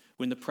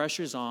 When the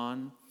pressure's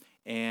on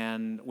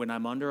and when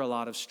I'm under a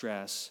lot of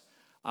stress,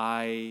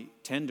 I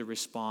tend to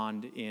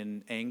respond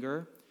in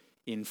anger,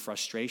 in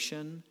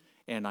frustration,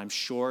 and I'm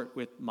short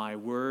with my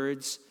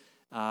words,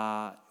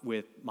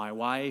 with my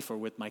wife or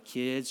with my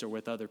kids or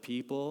with other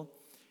people.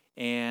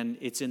 And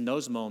it's in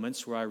those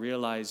moments where I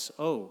realize,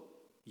 oh,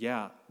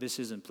 yeah, this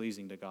isn't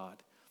pleasing to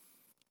God.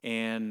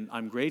 And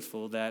I'm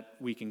grateful that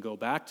we can go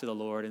back to the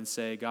Lord and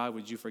say, God,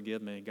 would you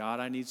forgive me?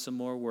 God, I need some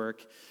more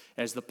work.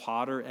 As the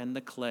potter and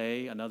the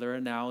clay, another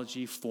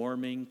analogy,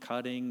 forming,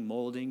 cutting,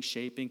 molding,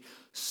 shaping,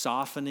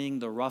 softening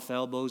the rough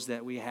elbows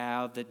that we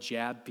have that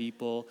jab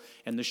people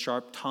and the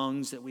sharp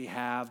tongues that we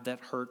have that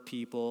hurt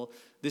people.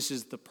 This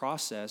is the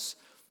process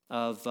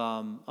of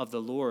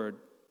the Lord,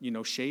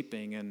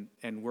 shaping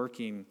and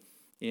working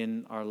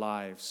in our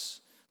lives.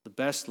 The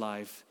best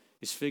life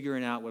is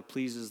figuring out what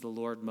pleases the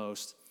Lord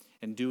most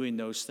and doing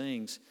those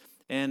things,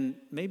 and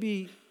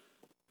maybe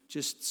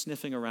just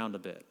sniffing around a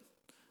bit.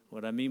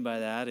 What I mean by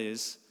that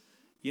is,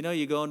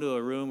 you go into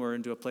a room or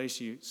into a place,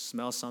 you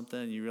smell something,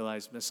 and you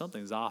realize,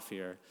 something's off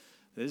here.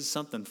 There's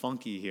something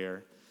funky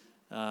here.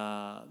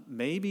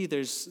 Maybe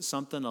there's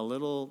something a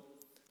little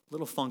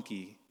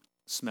funky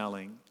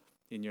smelling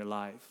in your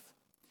life,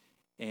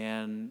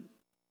 and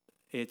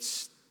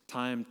it's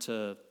time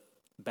to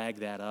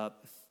bag that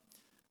up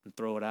and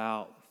throw it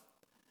out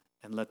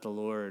and let the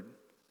Lord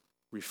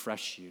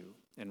refresh you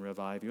and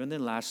revive you. And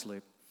then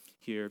lastly,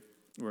 here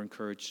we're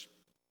encouraged.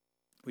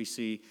 We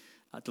see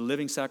the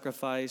living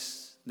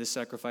sacrifice. This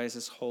sacrifice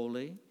is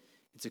holy.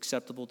 It's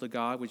acceptable to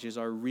God, which is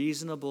our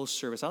reasonable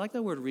service. I like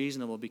that word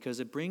reasonable because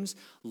it brings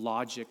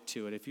logic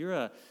to it.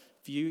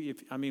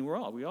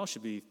 We all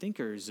should be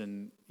thinkers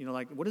and,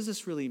 what does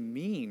this really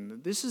mean?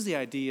 This is the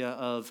idea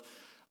of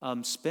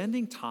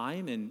spending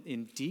time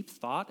in deep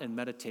thought and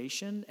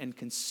meditation and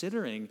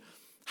considering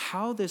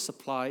how this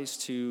applies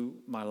to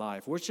my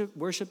life.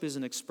 Worship is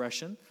an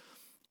expression,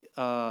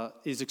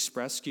 is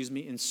expressed,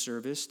 in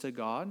service to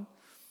God.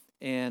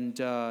 And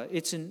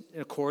it's in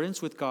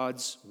accordance with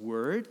God's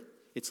word.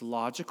 It's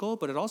logical,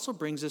 but it also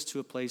brings us to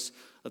a place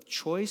of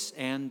choice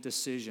and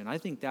decision. I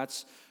think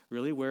that's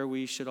really where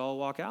we should all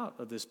walk out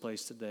of this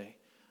place today.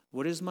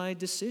 What is my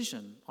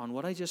decision on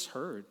what I just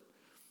heard?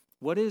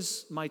 What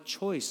is my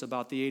choice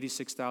about the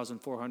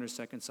 86,400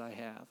 seconds I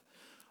have?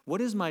 What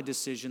is my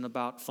decision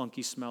about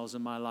funky smells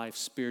in my life,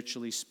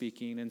 spiritually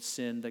speaking, and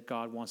sin that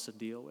God wants to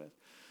deal with?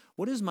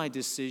 What is my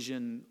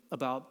decision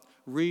about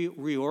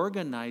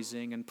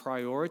reorganizing and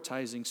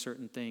prioritizing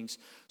certain things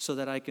so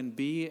that I can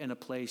be in a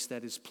place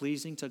that is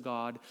pleasing to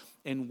God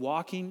and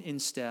walking in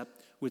step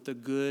with the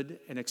good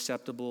and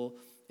acceptable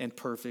and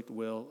perfect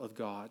will of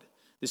God?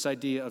 This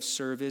idea of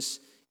service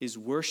is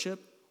worship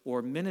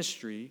or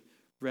ministry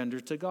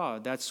rendered to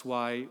God. That's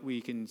why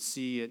we can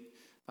see it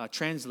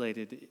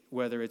translated,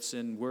 whether it's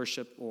in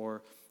worship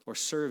or or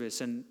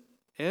service. And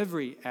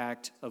every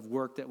act of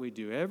work that we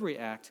do, every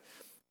act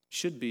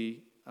should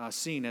be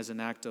seen as an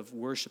act of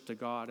worship to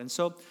God. And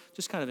so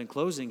just kind of in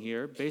closing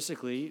here,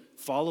 basically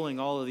following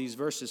all of these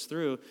verses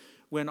through,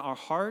 when our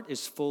heart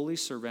is fully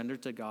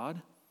surrendered to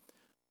God,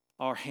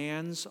 our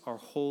hands are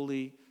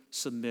wholly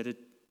submitted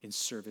in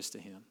service to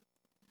Him.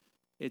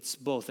 It's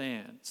both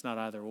and. It's not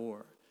either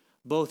or.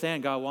 Both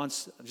and. God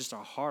wants just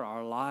our heart,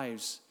 our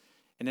lives.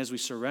 And as we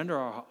surrender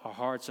our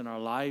hearts and our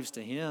lives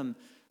to Him,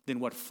 then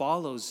what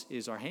follows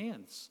is our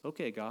hands.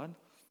 Okay, God,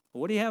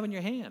 what do you have in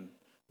your hand?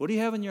 What do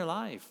you have in your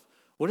life?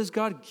 What has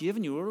God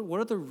given you? What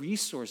are the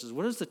resources?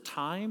 What is the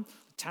time,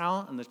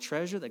 talent, and the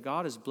treasure that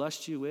God has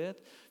blessed you with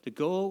to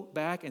go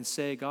back and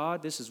say,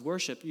 God, this is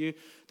worship?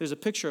 There's a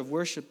picture of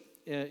worship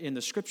in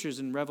the scriptures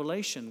in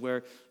Revelation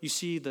where you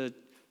see the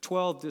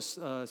 12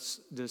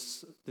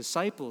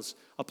 disciples,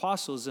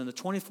 apostles, and the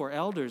 24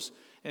 elders.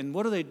 And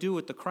what do they do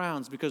with the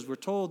crowns? Because we're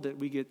told that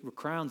we get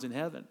crowns in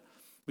heaven.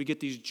 We get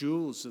these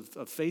jewels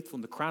of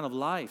faithfulness, the crown of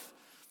life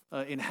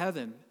in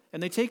heaven.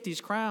 And they take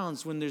these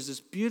crowns when there's this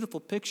beautiful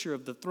picture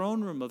of the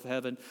throne room of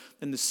heaven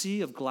and the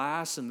sea of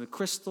glass and the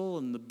crystal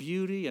and the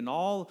beauty, and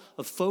all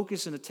of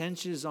focus and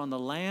attention is on the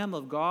Lamb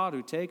of God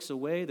who takes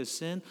away the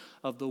sin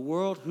of the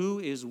world, who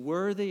is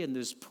worthy, and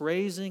this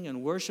praising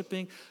and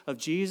worshiping of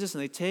Jesus.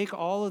 And they take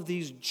all of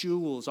these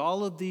jewels,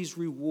 all of these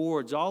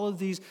rewards, all of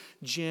these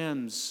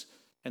gems,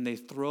 and they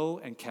throw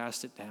and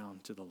cast it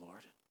down to the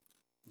Lord.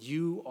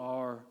 You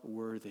are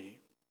worthy.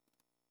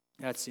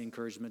 That's the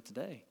encouragement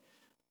today.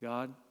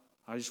 God,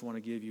 I just want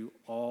to give you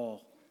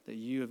all that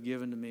you have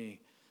given to me.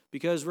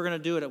 Because we're going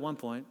to do it at one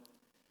point.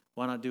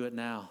 Why not do it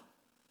now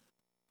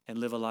and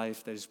live a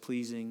life that is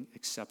pleasing,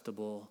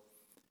 acceptable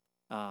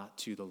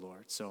to the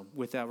Lord? So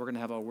with that, we're going to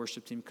have our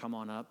worship team come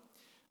on up.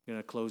 We're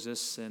going to close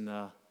this in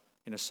a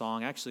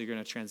song. Actually, you're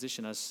going to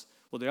transition us.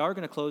 Well, they are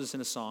going to close us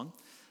in a song,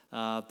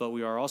 but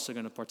we are also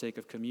going to partake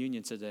of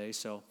communion today.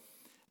 So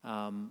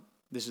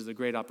this is a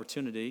great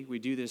opportunity. We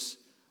do this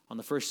on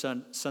the first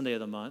Sunday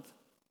of the month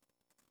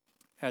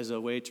as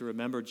a way to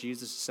remember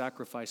Jesus'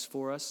 sacrifice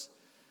for us.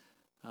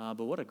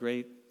 But what a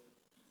great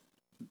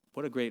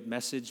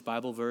message,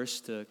 Bible verse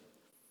to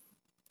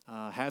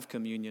have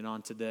communion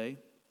on today,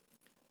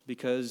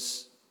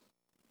 because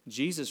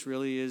Jesus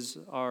really is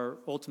our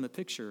ultimate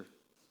picture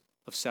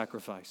of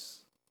sacrifice.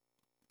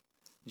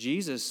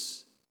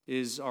 Jesus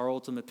is our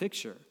ultimate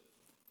picture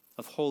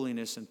of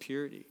holiness and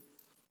purity.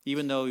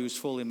 Even though he was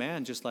fully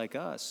man just like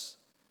us,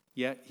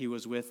 yet he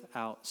was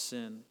without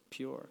sin,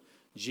 pure.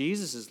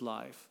 Jesus'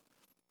 life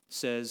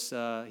says,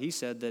 he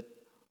said that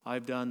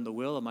I've done the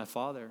will of my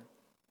Father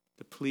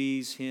to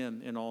please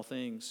him in all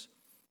things.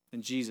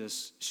 And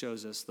Jesus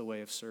shows us the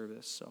way of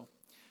service. So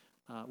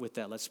with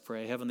that, let's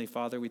pray. Heavenly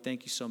Father, we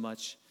thank you so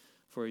much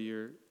for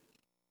your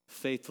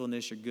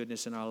faithfulness, your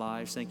goodness in our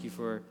lives. Thank you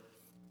for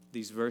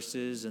these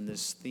verses and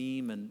this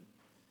theme, and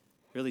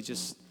really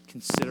just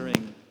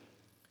considering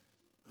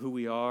who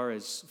we are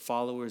as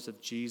followers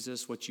of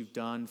Jesus, what you've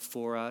done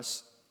for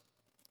us,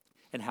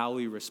 and how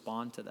we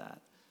respond to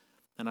that.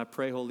 And I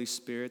pray, Holy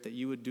Spirit, that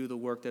you would do the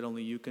work that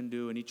only you can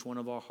do in each one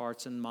of our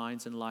hearts and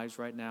minds and lives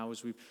right now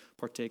as we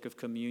partake of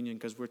communion,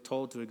 because we're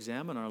told to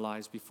examine our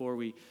lives before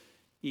we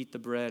eat the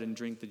bread and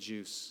drink the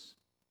juice.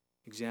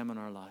 Examine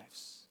our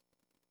lives.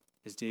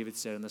 As David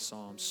said in the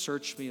Psalms,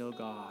 search me, O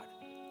God,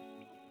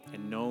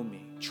 and know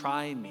me.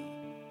 Try me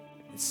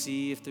and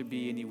see if there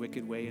be any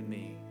wicked way in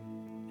me,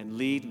 and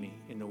lead me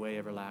in the way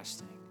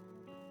everlasting.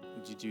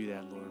 Would you do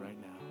that, Lord, right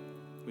now?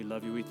 We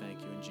love you. We thank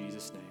you. In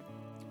Jesus' name,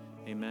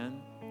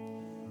 amen.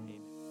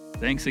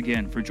 Thanks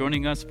again for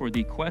joining us for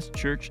the Quest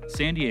Church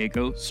San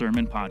Diego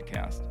Sermon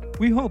Podcast.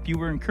 We hope you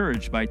were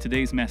encouraged by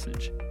today's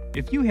message.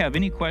 If you have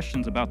any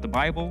questions about the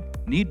Bible,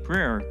 need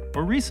prayer,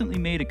 or recently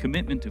made a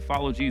commitment to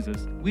follow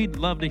Jesus, we'd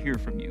love to hear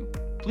from you.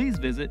 Please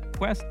visit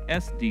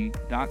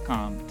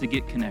questsd.com to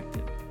get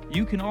connected.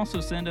 You can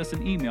also send us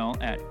an email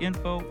at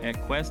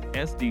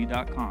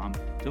info@questsd.com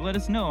to let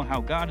us know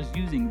how God is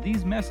using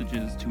these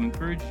messages to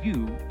encourage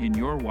you in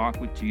your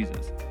walk with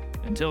Jesus.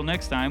 Until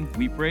next time,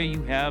 we pray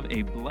you have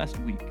a blessed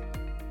week.